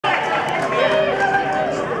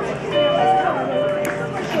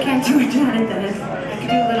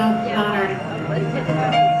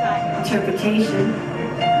interpretation.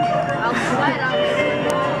 I'll sweat on it.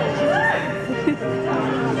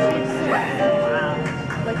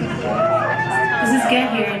 This is Get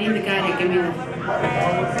Here. I need the guy to give me the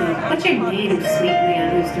what's your name, sweet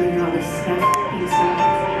man, who's doing all this stuff?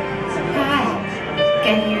 Hi.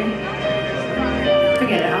 Get Here.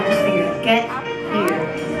 Forget it. I'll just figure it. Get Here.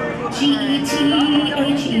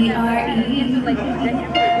 G-E-T-H-E-R-E.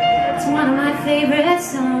 It's one of my favorite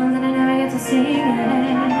songs, and I never get to sing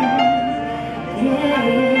it. Yeah.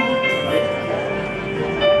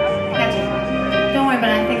 Gotcha. Don't worry, but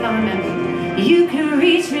I think I'll remember. You can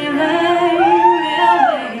reach me by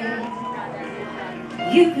railway.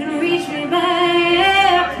 You can reach me by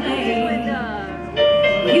airplane.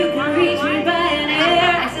 You can reach me by an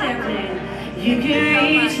air. I said airplane. You can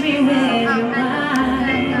reach me with your mind.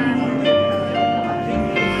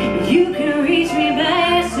 You can reach me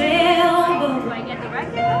by a sailboat.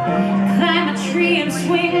 Climb a tree and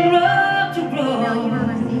swing rope to rope.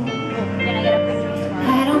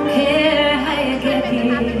 I don't care how you get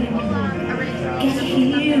here. Get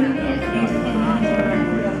here.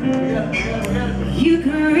 You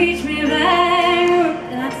can reach me